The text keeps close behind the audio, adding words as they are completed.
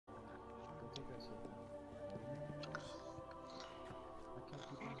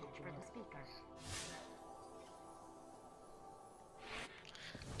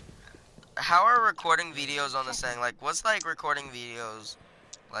how are recording videos on this thing? Like, what's like recording videos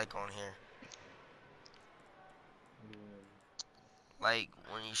like on here? Like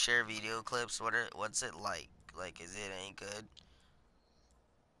when you share video clips, what's it like? Like, is it ain't good?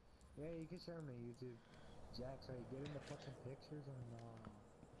 Yeah, you can share them to YouTube. Jax, are you getting the fucking pictures or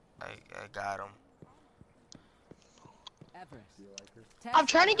no? I got them. Do you like her? I'm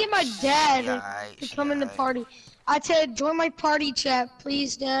trying to get my dad Yeah, I, to she come in the alright. party. I said, join my party chat,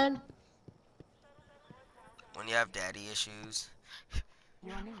 please, Dad. When you have daddy issues. I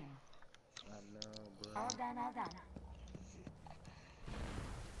know, bro.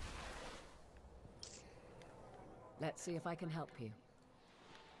 Let's see if I can help you.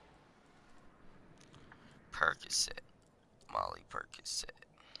 Percocet. Molly Percocet.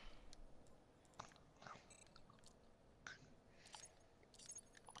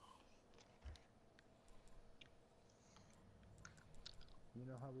 You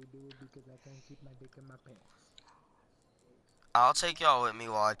know how we do it because I can't keep my dick in my pants. I'll take y'all with me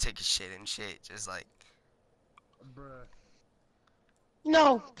while I take a shit and shit. Just like, Bruh.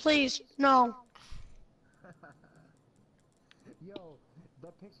 No, please, no. Yo,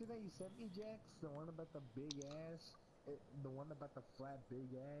 that picture that you sent me, Jax, the one about the big ass, the one about the flat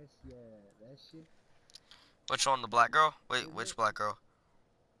big ass, yeah, that shit. which one? The black girl? Wait, Is which it? black girl?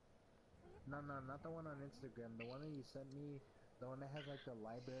 No, not the one on Instagram. The one that you sent me, the one that has like the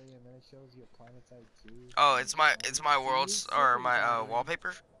library and then it shows your PlanetSide 2. Oh, it's my world's or my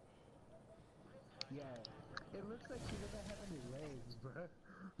wallpaper. Yeah, it looks like she doesn't have any legs, bruh.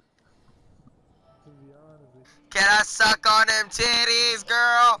 To be honest with you. Can I suck on them titties,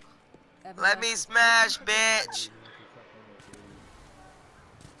 girl? Let me smash, bitch.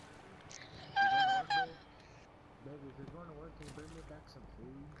 Baby, if you're going to work, can you bring me back some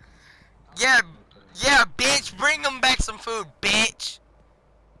food? Yeah, yeah, bitch. Bring them back some food, bitch.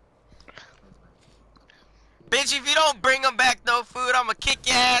 Bitch, if you don't bring them back no food, I'ma kick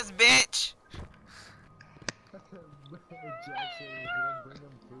your ass, bitch. Jackson, if you don't bring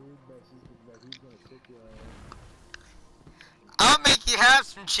him food, that he's gonna kick your ass. I'll make you have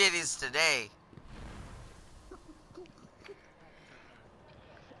some chitties today.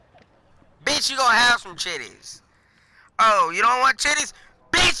 Bitch, you gonna have some chitties. Oh, you don't want chitties?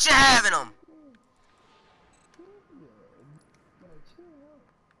 Bitch, you're having them.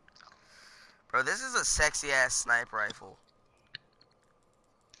 Bro, this is a sexy ass sniper rifle.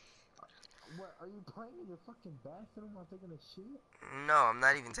 What, are you playing in your fucking bathroom while taking a shit? No, I'm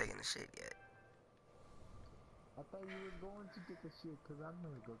not even taking the shit yet. I thought you were going to take a shit, cause I'm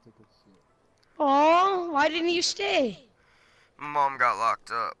gonna go take a shit. Oh, why didn't you stay? My mom got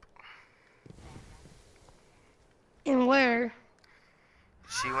locked up. And where?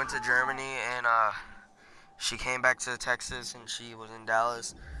 She went to Germany and she came back to Texas and she was in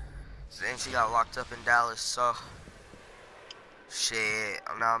Dallas. And she got locked up in Dallas, so shit.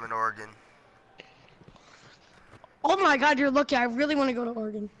 Now I'm in Oregon. Oh my God, you're lucky. I really want to go to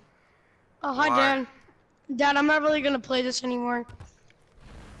Oregon. Oh, hi, Why? Dad. Dad, I'm not really gonna play this anymore.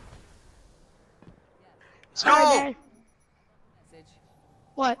 Sorry, No! Dad.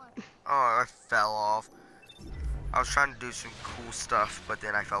 What? Oh, I fell off. I was trying to do some cool stuff, but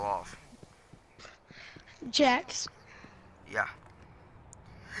then I fell off. Jax. Yeah.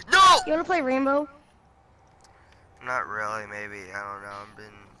 No! You wanna play Rainbow? Not really, maybe. I don't know. I've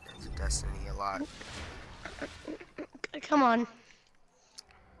been into Destiny a lot. Come on.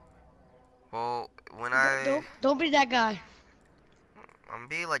 Well, when Don't be that guy. I'm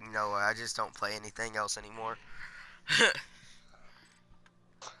be like Noah. I just don't play anything else anymore.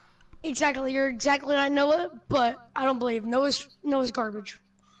 Exactly, you're exactly like Noah, but I don't believe Noah's garbage.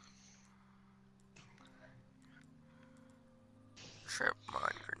 Trip mine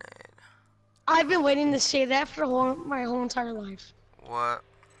grenade. I've been waiting to say that for my whole entire life. What?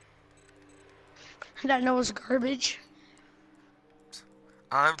 That Noah's garbage.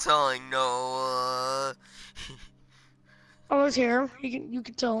 I'm telling Noah. I was here. You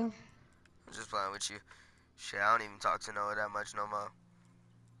can tell him. I'm just playing with you. Shit, I don't even talk to Noah that much no more.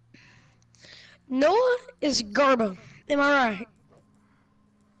 Noah is garbo. Am I right?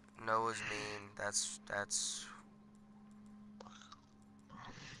 Noah's mean. That's.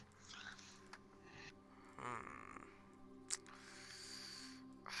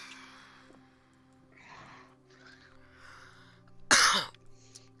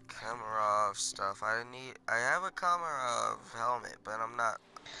 Kamarov stuff. I have a Kamarov helmet, but I'm not.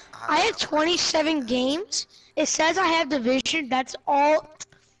 I have 27 games. It says I have Division. That's all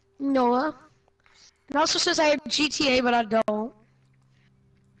Noah. It also says I have GTA, but I don't.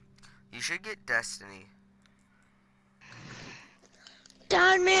 You should get Destiny.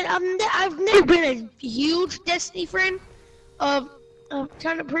 God, man, I've never been a huge Destiny friend of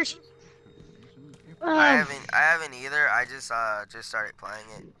kind of person. Um, I haven't either. I just started playing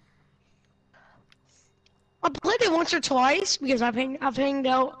it. I played it once or twice because I've hung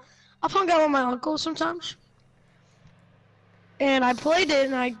out with my uncle sometimes, and I played it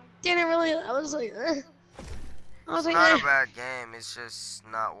and I didn't really. I was like, It's not a bad game. It's just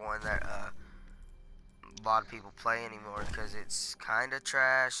not one that a lot of people play anymore because it's kind of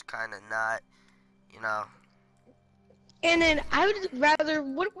trash, kind of not. You know, And then I would rather.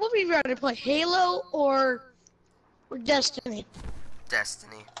 What would we rather play, Halo or Destiny?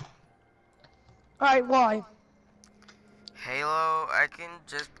 Destiny. All right, why? Halo, I can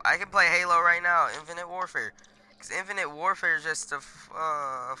play Halo right now. Infinite Warfare, because Infinite Warfare is just a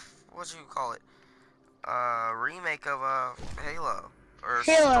what you call it? Remake of Halo or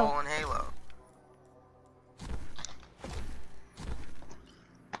Halo. stolen Halo.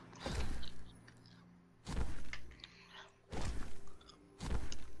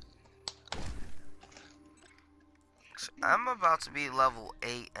 I'm about to be level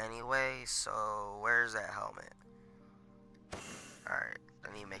 8 anyway, so where's that helmet? Alright,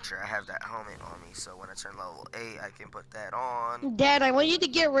 I need to make sure I have that helmet on me, so when I turn level 8, I can put that on. Dad, I want you to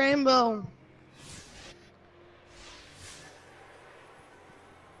get Rainbow.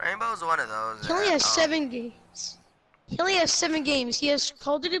 Rainbow's one of those. He only has 7 games. He only has 7 games. He has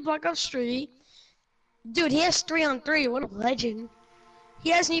Call of Duty Black Ops 3. Dude, he has 3-on-3. What a legend. He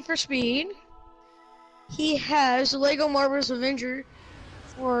has Need for Speed. He has Lego Marvel's Avenger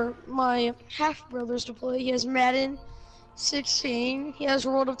for my half-brothers to play. He has Madden 16. He has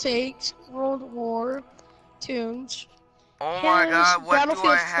World of Tanks, World War, Tunes. Oh He my has god, what do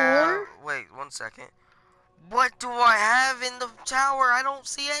Battlefield I have? 4. Wait, 1 second. What do I have in the tower? I don't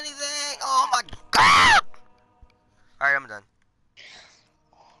see anything. Oh my god! Alright, I'm done.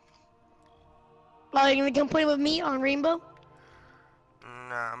 Are you gonna come play with me on Rainbow?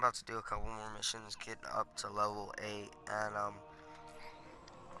 Nah, I'm about to do a couple more missions, get up to level 8, and I'm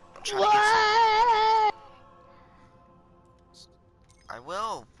trying to What? I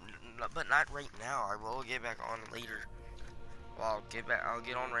will, but not right now. I will get back on later. Well, I'll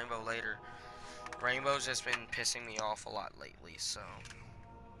get on Rainbow later. Rainbow's just been pissing me off a lot lately, so.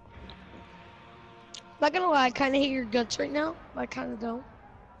 Not gonna lie, I kinda hate your guts right now, but I kinda don't.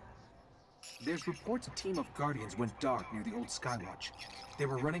 There's reports a team of Guardians went dark near the old Skywatch. They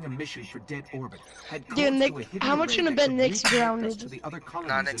were running a mission for dead orbit. Dude, Nick, how much gonna bet Nick's grounded?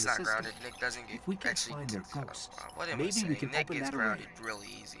 Nah, Nick's not grounded. Nick doesn't get. If we can Actually, find their ghosts, what am I maybe saying? we can Nick open gets that array. grounded really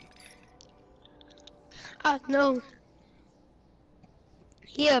easy. No.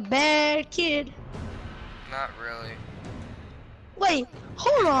 He a bad kid. Not really. Wait,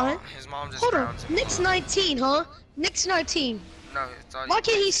 hold on. His mom just Hold on. grounds him. Nick's 19, huh? Nick's 19. No, it's all Why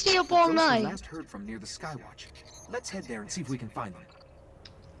can't he stay up all The ghosts we night? last heard from near the Skywatch. Let's head there and see if we can find them.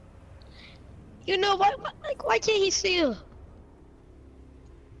 You know what? Like, why can't he stay up?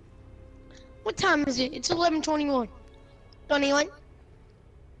 What time is it? It's 11:21. 21?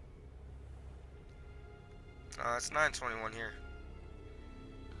 It's 9:21 here.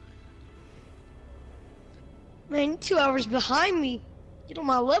 Man, 2 hours behind me. Get on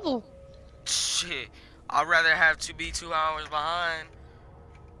my level. Shit, I'd rather have to be 2 hours behind.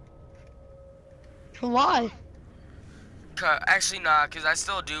 Why? Actually, nah, cause I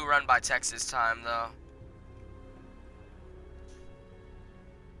still do run by Texas time though.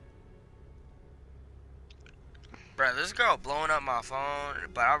 Bruh, this girl blowing up my phone,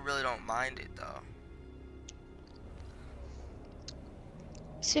 but I really don't mind it though.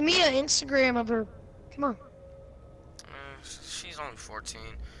 Send me an Instagram of her. Come on. She's only 14.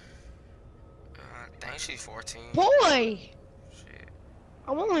 I think she's 14. Boy! Shit.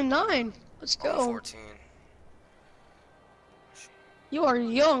 I'm only 9. Let's Only go. 14. You are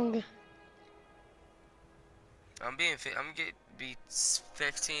young. I'm gonna be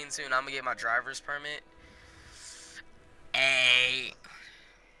 15 soon. I'm gonna get my driver's permit. Hey.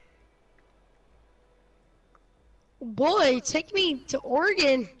 Boy, take me to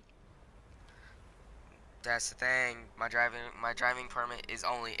Oregon. That's the thing. My driving permit is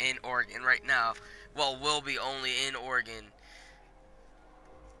only in Oregon right now. Well, will be only in Oregon.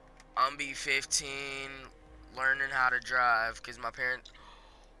 I'm be 15, learning how to drive, cause my parents.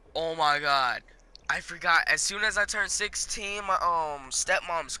 Oh my God, I forgot. As soon as I turn 16, my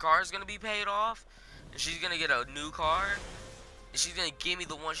stepmom's car is gonna be paid off, and she's gonna get a new car, and she's gonna give me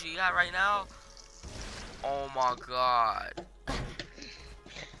the one she got right now. Oh my God.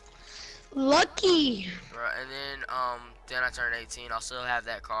 Lucky. Right, and then I turn 18. I'll still have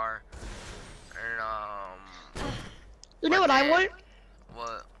that car. And You know what I want?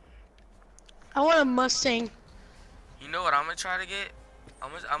 What? I want a Mustang. You know what I'm gonna try to get? I'm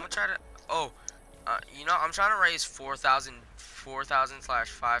gonna try to. Oh, you know I'm trying to raise $4,000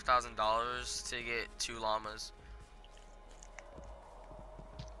 slash $5,000 to get 2 llamas.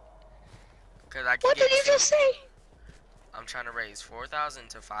 Cause I can What get did you two. just say? I'm trying to raise $4,000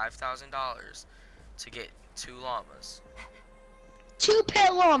 to $5,000 to get 2 llamas. 2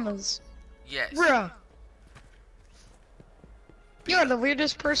 pet llamas. Yes. Bruh. You're the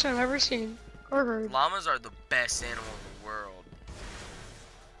weirdest person I've ever seen or heard. Llamas are the best animal in the world.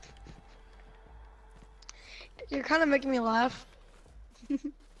 You're kind of making me laugh.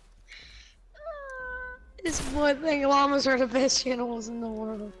 It's one thing, llamas are the best animals in the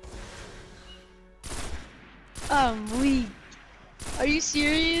world. Weak. Are you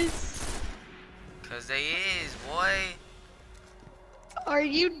serious? Cause they is, boy. Are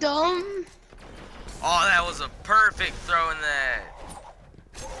you dumb? Oh, that was a perfect throw in that.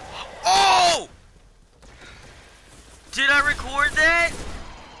 Oh! Did I record that?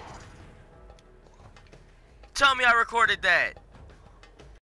 Tell me I recorded that.